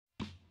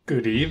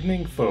Good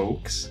evening,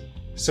 folks.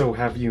 So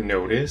have you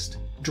noticed?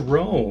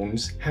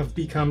 Drones have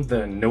become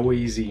the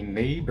noisy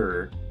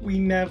neighbor we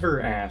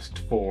never asked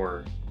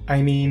for.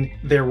 I mean,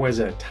 there was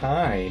a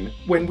time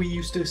when we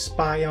used to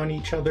spy on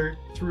each other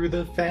through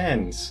the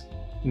fence.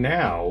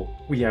 Now,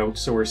 we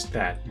outsourced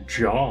that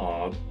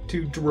job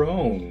to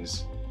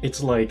drones.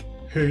 It's like,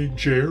 "Hey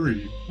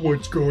Jerry,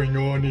 what's going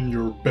on in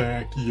your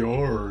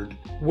backyard?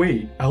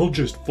 Wait, I'll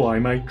just fly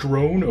my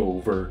drone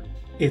over."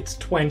 It's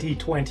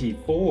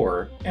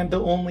 2024, and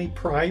the only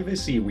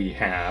privacy we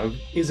have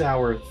is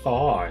our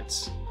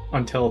thoughts,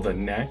 until the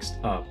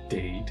next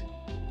update.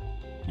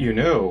 You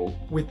know,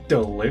 with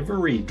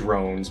delivery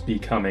drones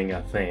becoming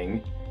a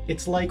thing,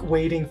 it's like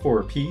waiting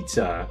for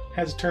pizza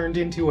has turned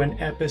into an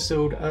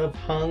episode of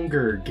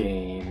Hunger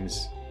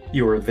Games.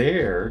 You're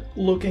there,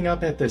 looking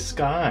up at the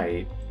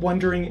sky,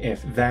 wondering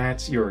if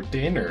that's your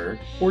dinner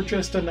or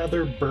just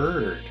another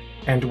bird.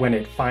 And when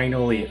it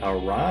finally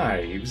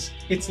arrives,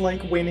 it's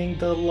like winning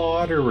the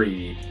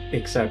lottery,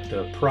 except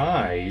the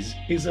prize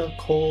is a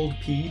cold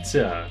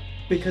pizza,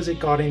 because it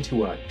got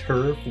into a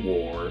turf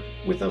war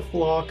with a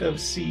flock of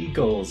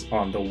seagulls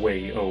on the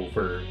way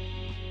over.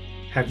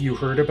 Have you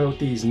heard about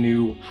these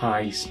new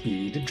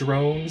high-speed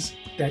drones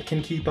that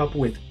can keep up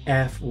with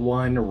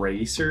F1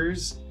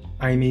 racers?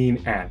 I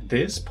mean, at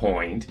this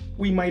point,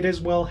 we might as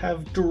well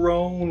have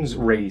drones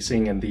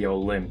racing in the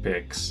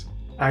Olympics.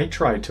 I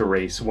tried to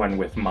race one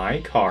with my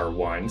car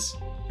once.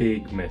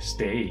 Big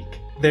mistake.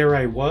 There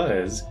I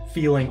was,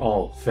 feeling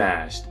all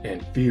fast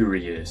and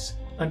furious,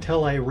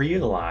 until I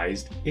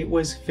realized it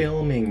was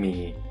filming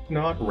me,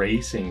 not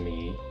racing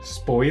me.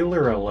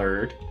 Spoiler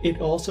alert,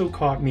 it also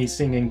caught me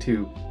singing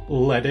to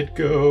 "Let It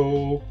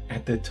Go"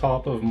 at the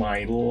top of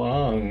my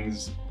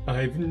lungs.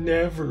 I've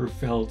never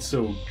felt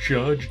so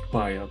judged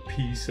by a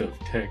piece of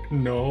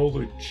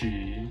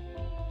technology.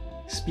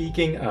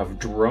 Speaking of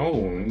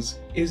drones,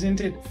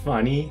 isn't it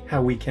funny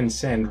how we can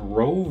send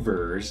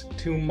rovers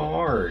to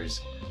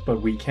Mars,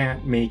 but we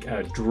can't make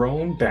a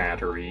drone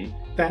battery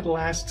that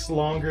lasts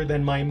longer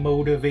than my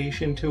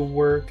motivation to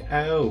work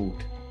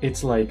out?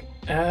 It's like,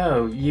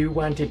 oh, you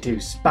wanted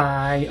to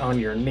spy on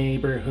your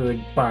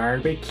neighborhood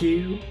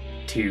barbecue?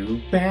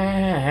 Too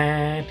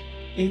bad.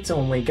 It's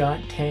only got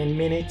 10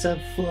 minutes of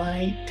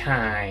flight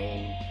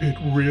time. It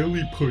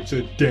really puts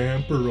a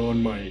damper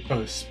on my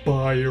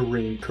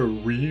aspiring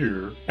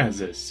career as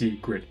a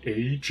secret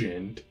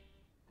agent.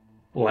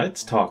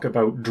 Let's talk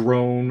about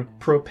drone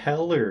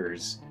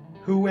propellers.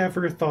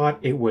 Whoever thought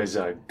it was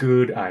a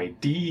good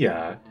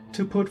idea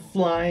to put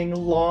flying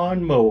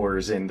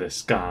lawnmowers in the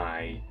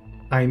sky?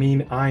 I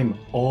mean, I'm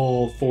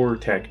all for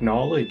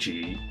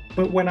technology,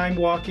 but when I'm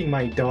walking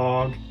my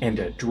dog and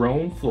a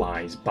drone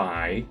flies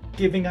by,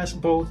 giving us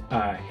both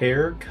a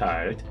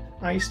haircut,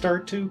 I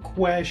start to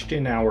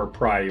question our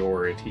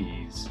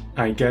priorities.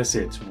 I guess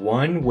it's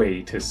one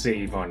way to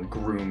save on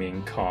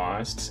grooming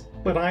costs,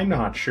 but I'm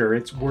not sure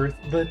it's worth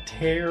the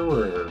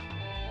terror.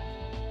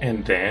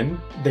 And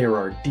then there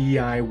are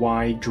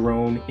DIY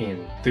drone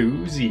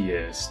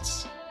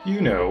enthusiasts. You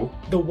know,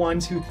 the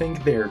ones who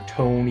think they're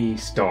Tony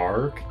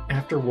Stark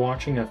after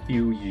watching a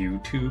few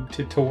YouTube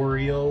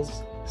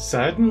tutorials.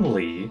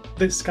 Suddenly,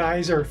 the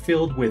skies are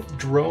filled with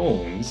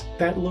drones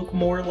that look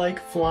more like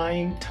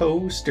flying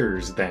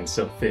toasters than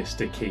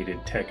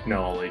sophisticated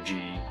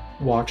technology.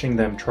 Watching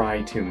them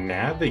try to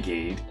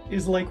navigate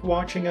is like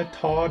watching a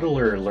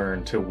toddler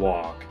learn to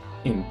walk.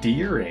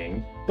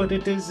 Endearing, but a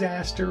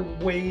disaster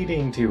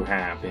waiting to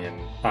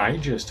happen. I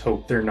just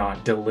hope they're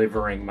not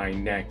delivering my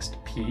next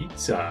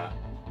pizza.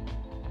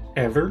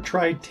 Ever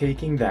tried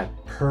taking that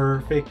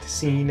perfect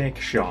scenic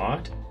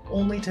shot,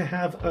 only to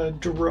have a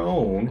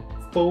drone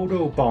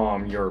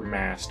photobomb your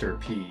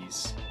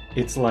masterpiece?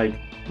 It's like,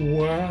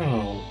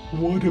 wow,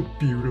 what a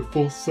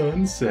beautiful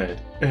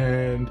sunset,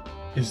 and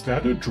is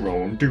that a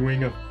drone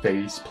doing a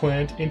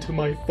faceplant into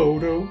my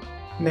photo?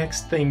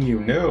 Next thing you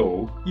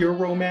know, your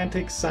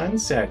romantic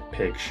sunset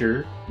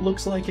picture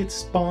looks like it's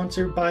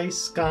sponsored by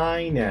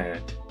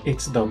Skynet.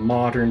 It's the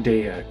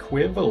modern-day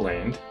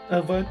equivalent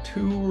of a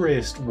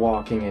tourist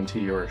walking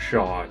into your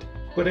shot,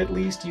 but at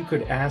least you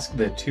could ask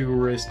the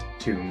tourist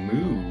to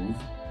move.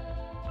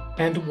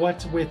 And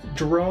what's with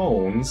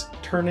drones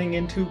turning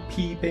into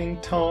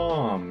peeping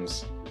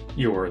Toms?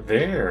 You're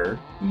there,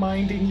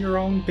 minding your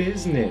own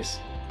business,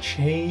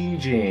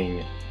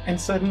 changing, and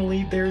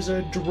suddenly there's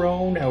a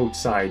drone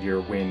outside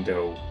your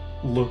window,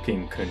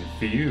 looking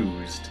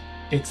confused.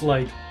 It's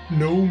like,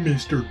 no,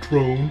 Mr.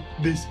 Drone,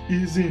 this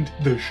isn't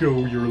the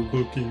show you're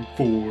looking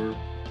for.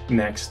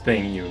 Next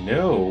thing you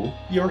know,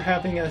 you're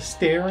having a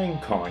staring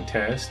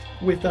contest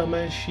with a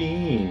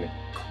machine,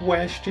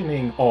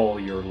 questioning all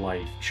your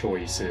life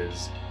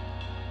choices.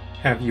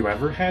 Have you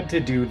ever had to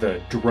do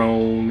the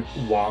drone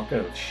walk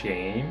of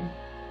shame?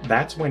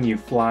 That's when you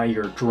fly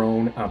your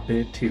drone a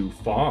bit too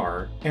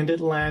far and it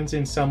lands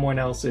in someone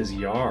else's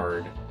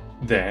yard.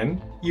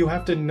 Then, you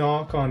have to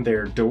knock on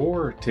their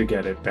door to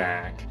get it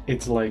back.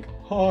 It's like,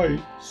 hi,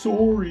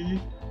 sorry,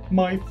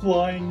 my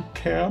flying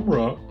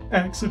camera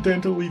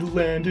accidentally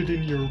landed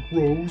in your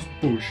rose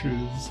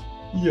bushes.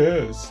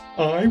 Yes,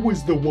 I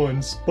was the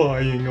one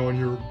spying on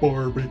your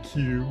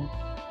barbecue.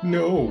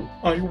 No,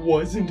 I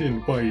wasn't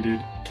invited.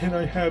 Can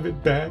I have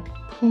it back,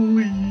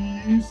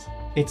 please?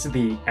 It's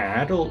the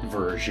adult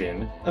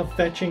version of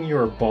fetching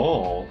your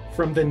ball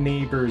from the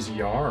neighbor's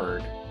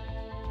yard.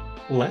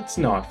 Let's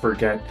not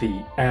forget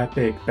the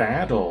epic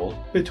battle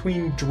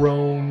between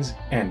drones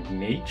and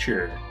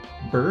nature.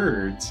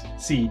 Birds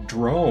see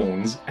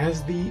drones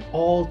as the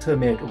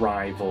ultimate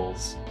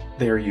rivals.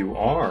 There you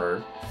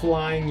are,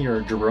 flying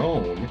your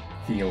drone,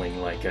 feeling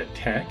like a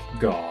tech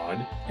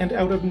god, and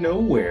out of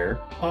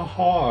nowhere, a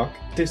hawk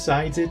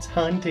decides it's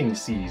hunting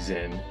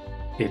season.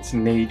 It's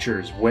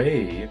nature's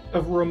way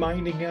of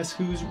reminding us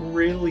who's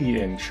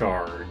really in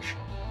charge.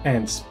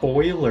 And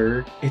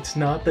spoiler, it's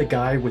not the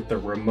guy with the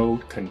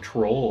remote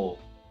control.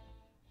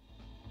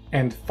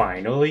 And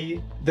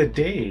finally, the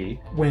day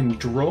when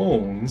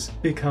drones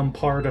become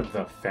part of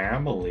the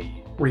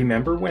family.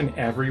 Remember when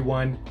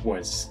everyone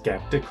was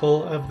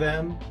skeptical of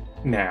them?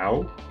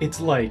 Now, it's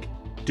like,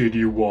 did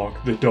you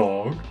walk the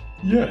dog?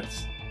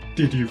 Yes.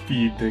 Did you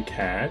feed the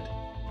cat?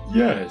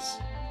 Yes.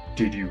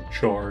 Did you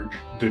charge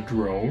the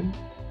drone?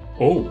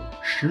 Oh,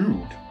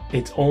 shoot.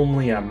 It's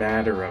only a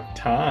matter of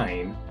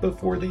time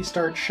before they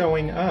start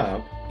showing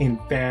up in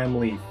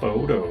family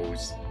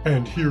photos.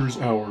 And here's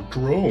our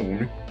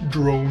drone,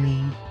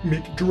 Droney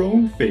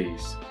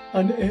McDroneface,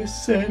 an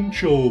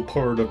essential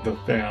part of the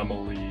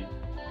family.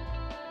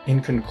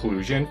 In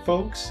conclusion,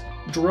 folks,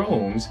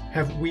 drones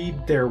have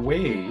weaved their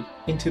way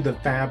into the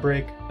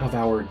fabric of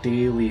our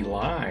daily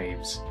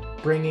lives,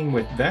 bringing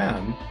with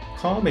them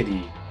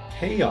comedy,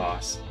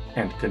 chaos,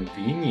 and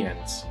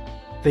convenience.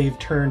 They've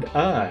turned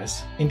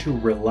us into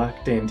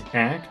reluctant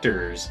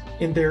actors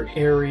in their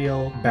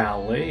aerial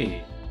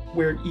ballet,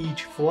 where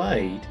each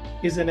flight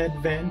is an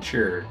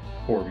adventure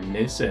or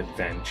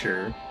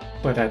misadventure.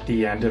 But at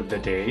the end of the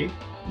day,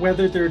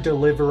 whether they're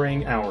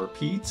delivering our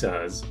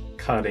pizzas,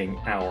 cutting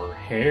our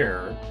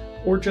hair,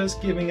 or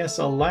just giving us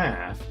a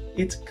laugh,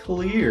 it's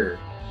clear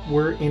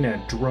we're in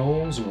a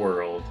drone's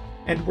world,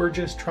 and we're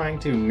just trying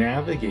to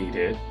navigate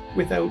it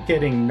without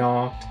getting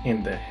knocked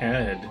in the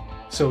head.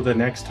 So the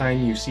next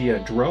time you see a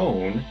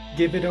drone,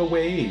 give it a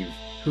wave.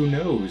 Who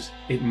knows,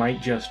 it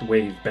might just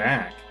wave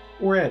back,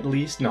 or at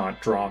least not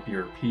drop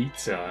your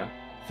pizza.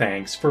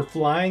 Thanks for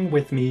flying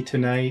with me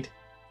tonight.